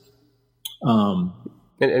chapters.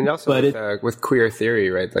 And also with queer theory,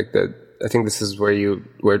 right? Like I think this is where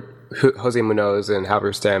Jose Munoz and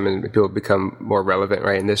Halberstam and people become more relevant,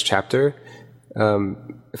 right? In this chapter,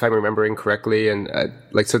 if I'm remembering correctly, and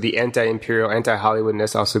so the anti-imperial,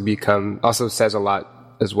 anti-Hollywoodness also says a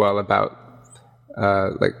lot as well about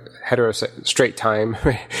straight time,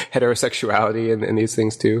 heterosexuality, and these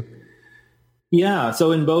things too. Yeah.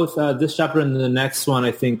 So in both this chapter and the next one,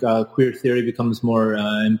 I think queer theory becomes more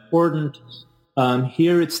important.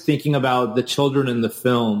 Here, it's thinking about the children in the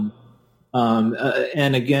film,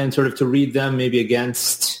 and again, sort of to read them maybe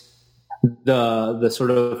against the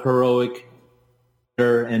sort of heroic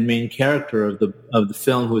and main character of the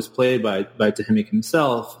film, who is played by Tahimic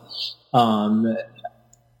himself.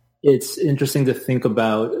 It's interesting to think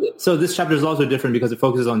about. So this chapter is also different because it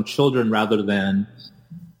focuses on children rather than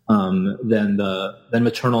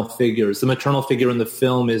maternal figures. The maternal figure in the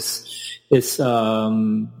film is sort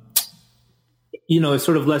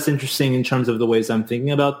of less interesting in terms of the ways I'm thinking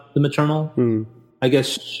about the maternal. I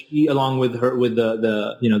guess she, along with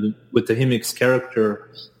the Tahimic's character,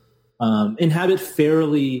 inhabit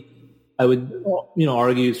fairly, I would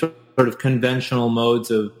argue, sort of conventional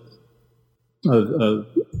modes of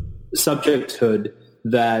subjecthood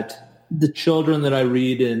that the children that I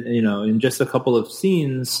read in just a couple of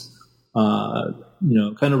scenes, kind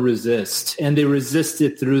of resist, and they resist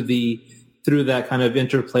it through that kind of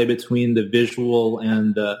interplay between the visual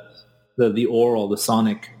and the oral, the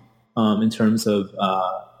sonic, in terms of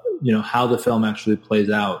how the film actually plays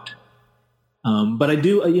out. But I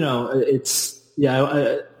do, I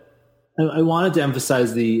wanted to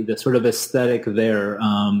emphasize the sort of aesthetic there.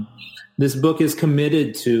 This book is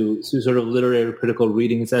committed to sort of literary critical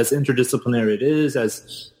readings, as interdisciplinary it is,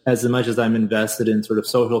 as much as I'm invested in sort of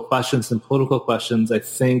social questions and political questions. I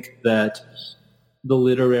think that the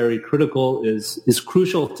literary critical is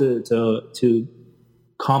crucial to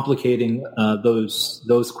complicating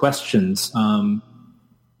those questions, and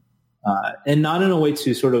not in a way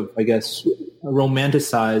to sort of, I guess,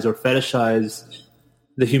 romanticize or fetishize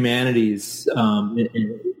the humanities,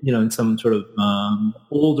 in some sort of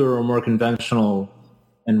older or more conventional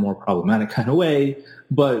and more problematic kind of way,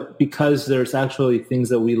 but because there's actually things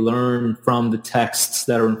that we learn from the texts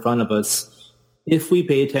that are in front of us if we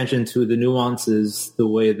pay attention to the nuances the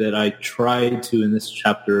way that I tried to in this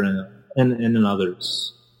chapter and in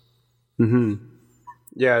others. Mm-hmm.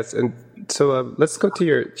 Yes, and so let's go to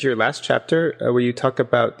your last chapter where you talk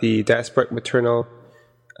about the diasporic maternal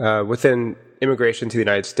within immigration to the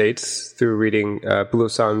United States through reading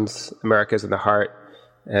Bulosan's Americas in the Heart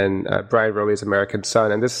and Brian Rowley's American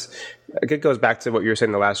Son. And this again goes back to what you were saying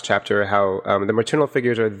in the last chapter, how the maternal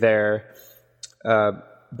figures are there,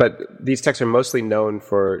 but these texts are mostly known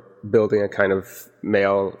for building a kind of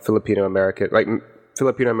male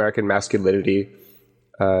Filipino-American masculinity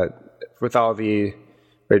with all the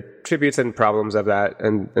tributes and problems of that.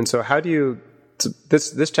 And so how do you...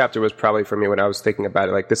 This chapter was probably for me, when I was thinking about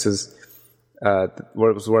it, like this is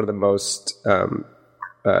was one of the most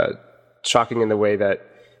shocking in the way that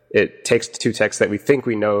it takes two texts that we think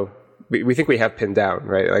we know, we think we have pinned down,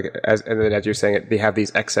 right? And then as you're saying it, they have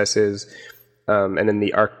these excesses, and then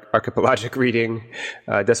the archipelagic reading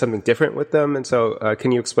does something different with them. And so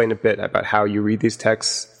can you explain a bit about how you read these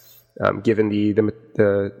texts, given the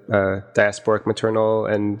diasporic maternal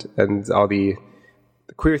and all the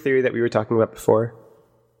queer theory that we were talking about before?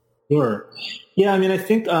 Sure. Yeah, I mean, I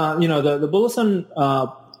think, the Bulosan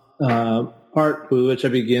part with which I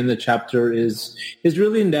begin the chapter is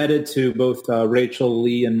really indebted to both Rachel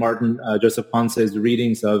Lee and Martin Joseph Ponce's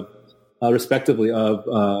readings of, respectively, of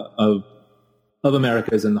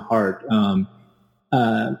Americas in the Heart.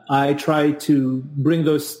 I try to bring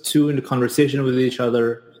those two into conversation with each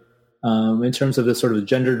other in terms of the sort of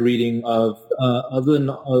gendered reading of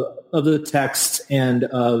the text and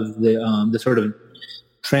of the sort of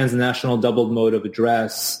transnational doubled mode of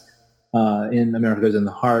address in Americas in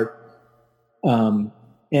the Heart. And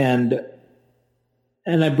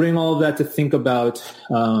I bring all of that to think about,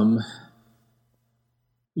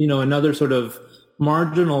 another sort of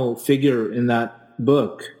marginal figure in that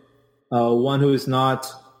book, one who is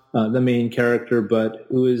not the main character, but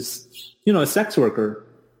who is, a sex worker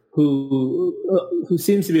who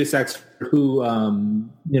seems to be a sex worker who,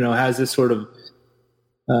 has this sort of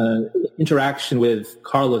interaction with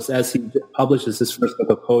Carlos as he publishes his first book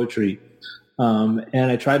of poetry.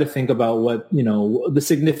 And I try to think about what, the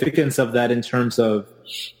significance of that in terms of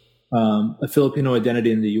a Filipino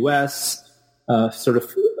identity in the U.S.,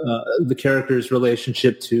 the character's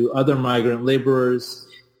relationship to other migrant laborers,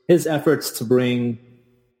 his efforts to bring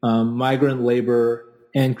migrant labor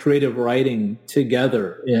and creative writing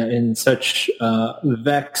together in such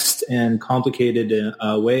vexed and complicated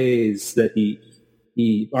ways that he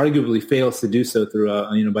arguably fails to do so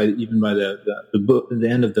throughout, by the book, the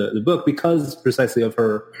end of the book, because precisely of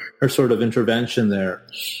her sort of intervention there.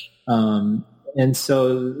 And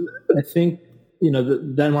so I think,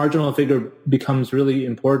 that marginal figure becomes really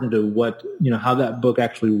important to what, how that book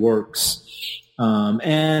actually works,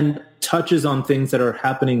 and touches on things that are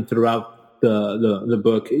happening throughout the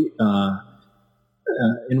book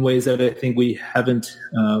in ways that I think we haven't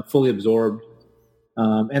fully absorbed.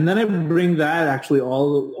 And then I bring that actually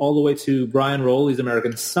all the way to Brian Rowley's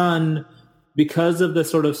American Son, because of the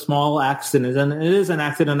sort of small accident. And it is an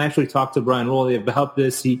accident. I actually talked to Brian Rowley about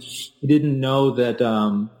this. He didn't know that,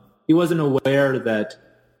 he wasn't aware that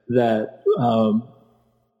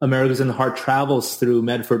Americas in the Heart travels through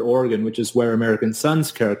Medford, Oregon, which is where American Son's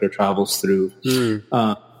character travels through.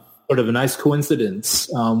 Sort of a nice coincidence,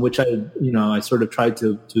 which I sort of tried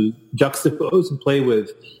to juxtapose and play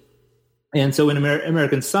with. And so in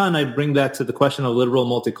American Son, I bring that to the question of literal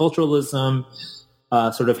multiculturalism,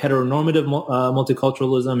 sort of heteronormative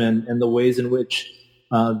multiculturalism, and the ways in which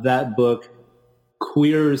that book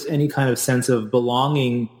queers any kind of sense of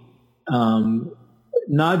belonging,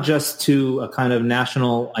 not just to a kind of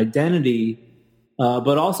national identity,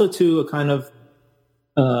 but also to a kind of,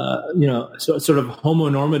 sort of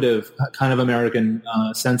homonormative kind of American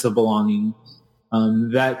sense of belonging.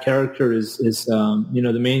 That character is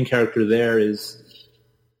the main character there is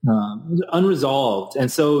unresolved.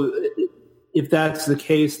 And so if that's the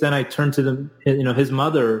case, then I turn to his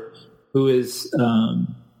mother, who is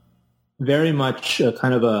very much a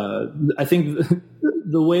kind of I think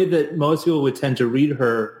the way that most people would tend to read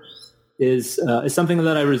her is something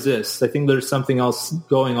that I resist. I think there's something else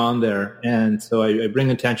going on there. And so I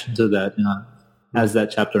bring attention to that as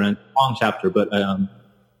that chapter ends. Long chapter, but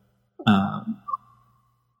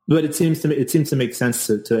it seems to make sense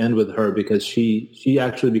to end with her, because she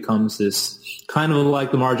actually becomes this kind of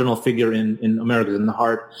like the marginal figure in Americas in the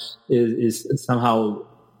Heart. Is somehow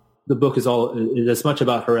the book is as much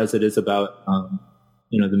about her as it is about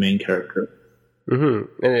the main character.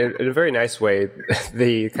 Mm-hmm. And in a very nice way,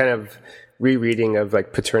 the kind of rereading of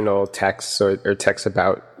like paternal texts or texts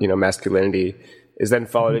about masculinity is then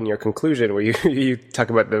followed in your conclusion, where you talk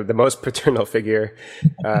about the most paternal figure,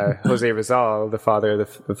 Jose Rizal, the father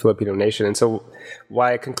of the Filipino nation. And so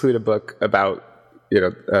why conclude a book about,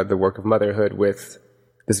 the work of motherhood with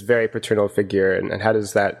this very paternal figure? And how do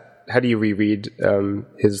you reread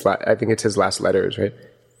I think it's his last letters, right?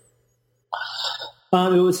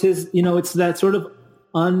 It was his, it's that sort of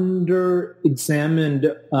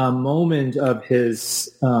under-examined moment of his,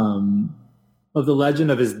 of the legend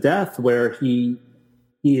of his death, where he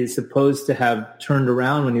is supposed to have turned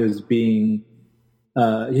around when he was being,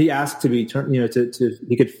 he asked to be turned,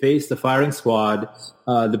 he could face the firing squad.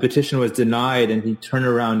 The petition was denied, and he turned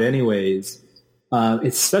around anyways.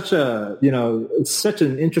 It's such an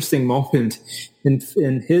interesting moment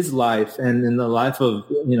in his life and in the life of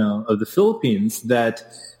the Philippines, that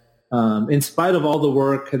in spite of all the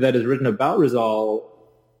work that is written about Rizal,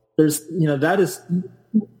 there's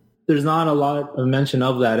not a lot of mention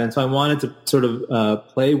of that. And so I wanted to sort of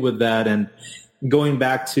play with that, and going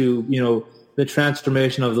back to the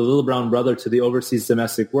transformation of the little brown brother to the overseas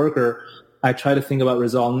domestic worker. I try to think about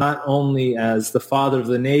Rizal not only as the father of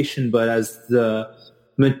the nation, but as the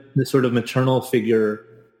sort of maternal figure,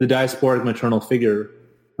 the diasporic maternal figure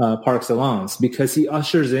par excellence, because he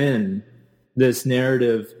ushers in this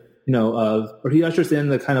narrative, or he ushers in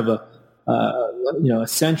the kind of a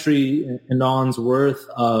century and on's worth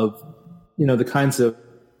of, the kinds of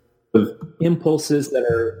impulses that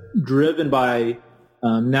are driven by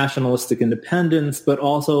nationalistic independence, but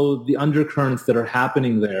also the undercurrents that are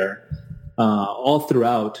happening there all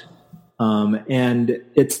throughout. And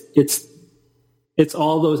it's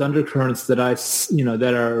all those undercurrents that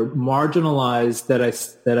that are marginalized that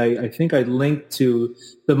I think I link to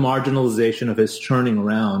the marginalization of his churning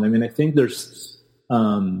around. I mean, I think there's,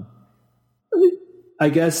 I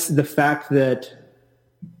guess the fact that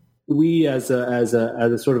we as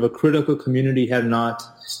a sort of a critical community have not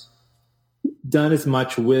done as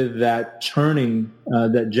much with that churning,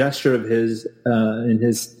 that gesture of his in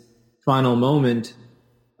his final moment,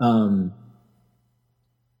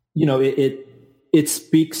 it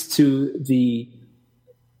speaks to the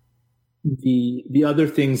other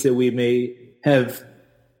things that we may have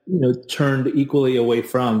turned equally away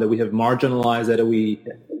from, that we have marginalized, that we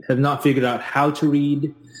have not figured out how to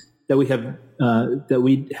read, that we have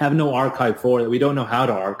no archive for, that we don't know how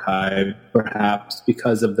to archive, perhaps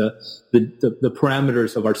because of the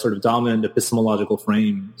parameters of our sort of dominant epistemological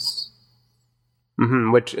frames.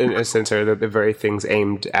 Mm-hmm, which, in a sense, are the very things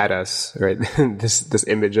aimed at us, right? this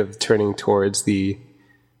image of turning towards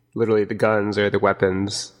literally the guns or the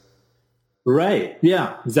weapons. Right.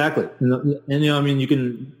 Yeah. Exactly. And I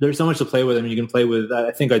mean, there's so much to play with. I mean, you can play with.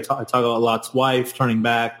 I think I talk about Lot's wife turning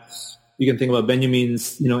back. You can think about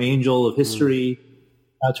Benjamin's, angel of history,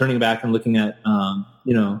 turning back and looking at, So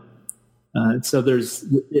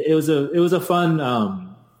it was a fun.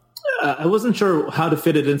 I wasn't sure how to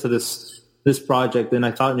fit it into this project, and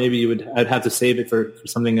I thought maybe I'd have to save it for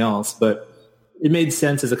something else, but it made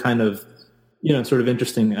sense as a kind of, sort of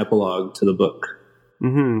interesting epilogue to the book.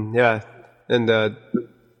 Mm-hmm, yeah. And it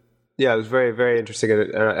was very, very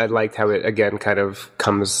interesting. I liked how it, again, kind of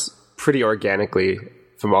comes pretty organically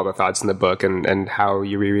from all the thoughts in the book and how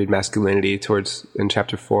you reread masculinity in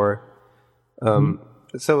chapter 4.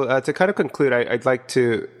 So to kind of conclude, I'd like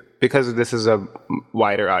to, because this is a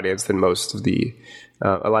wider audience than most of a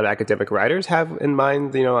lot of academic writers have in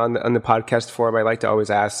mind, on the podcast forum, I like to always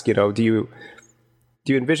ask, do you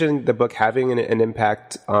envision the book having an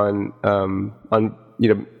impact on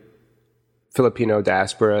Filipino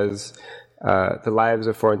diasporas, the lives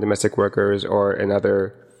of foreign domestic workers, or in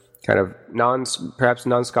other kind of perhaps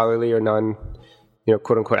non-scholarly or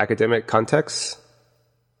quote unquote academic contexts?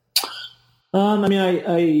 I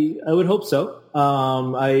would hope so.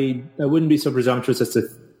 I wouldn't be so presumptuous as to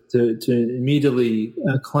immediately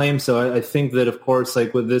claim so. I think that, of course,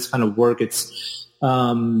 like with this kind of work, it's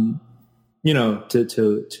to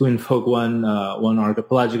invoke one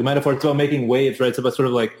archipelagic metaphor, it's about making waves, right? It's about sort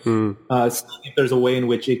of like if there's a way in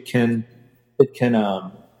which it can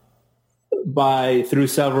through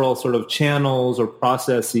several sort of channels or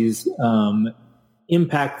processes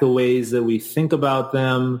impact the ways that we think about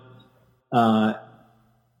them,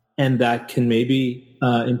 and that can maybe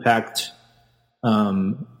impact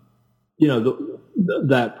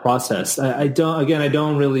that process. I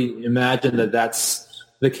don't really imagine that that's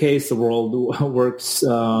the case. The world works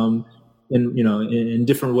in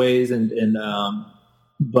different ways,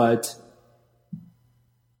 but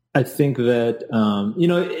I think that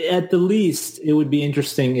at the least it would be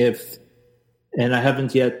interesting if, and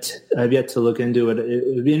I've yet to look into it.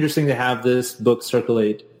 It would be interesting to have this book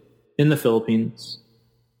circulate in the Philippines,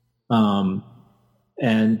 and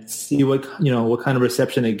see what kind of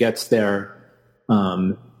reception it gets there,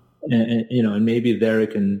 and maybe there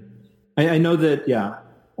it can. I know that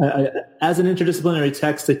as an interdisciplinary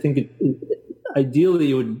text, I think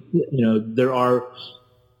ideally it would there are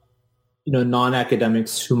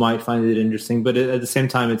non-academics who might find it interesting, but at the same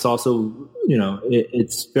time, it's also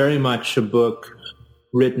it's very much a book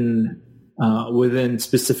written within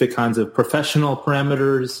specific kinds of professional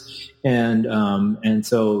parameters, and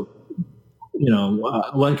so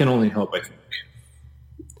one can only hope, I think.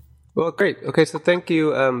 Well, great. Okay, so thank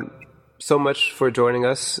you so much for joining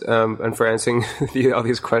us and for answering all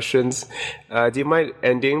these questions. Do you mind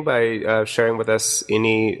ending by sharing with us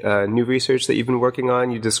any new research that you've been working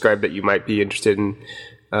on? You described that you might be interested in,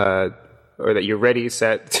 or that you're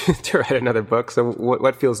set to write another book. So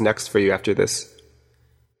what feels next for you after this?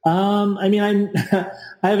 I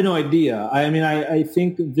have no idea. I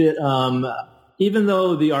think that even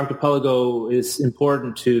though the archipelago is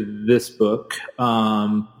important to this book,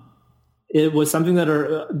 it was something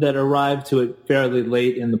that arrived to it fairly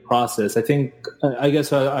late in the process. I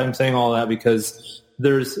guess I'm saying all that because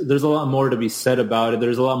there's a lot more to be said about it.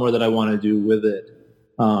 There's a lot more that I want to do with it.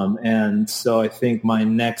 And so I think my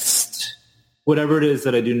next whatever it is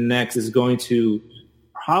that I do next is going to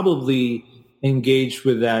probably engage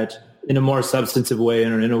with that in a more substantive way,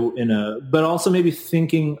 but also maybe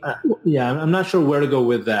thinking, I'm not sure where to go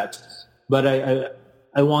with that, but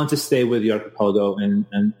I want to stay with the archipelago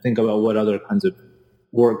and think about what other kinds of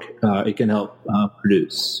work it can help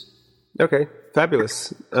produce. Okay,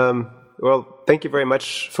 fabulous. Well, thank you very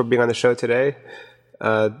much for being on the show today.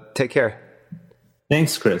 Take care.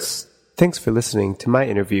 Thanks, Chris. Thanks for listening to my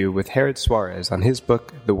interview with Jared Suarez on his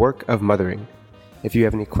book, The Work of Mothering. If you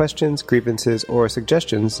have any questions, grievances, or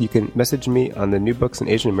suggestions, you can message me on the New Books in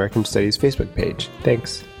Asian American Studies Facebook page.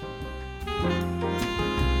 Thanks.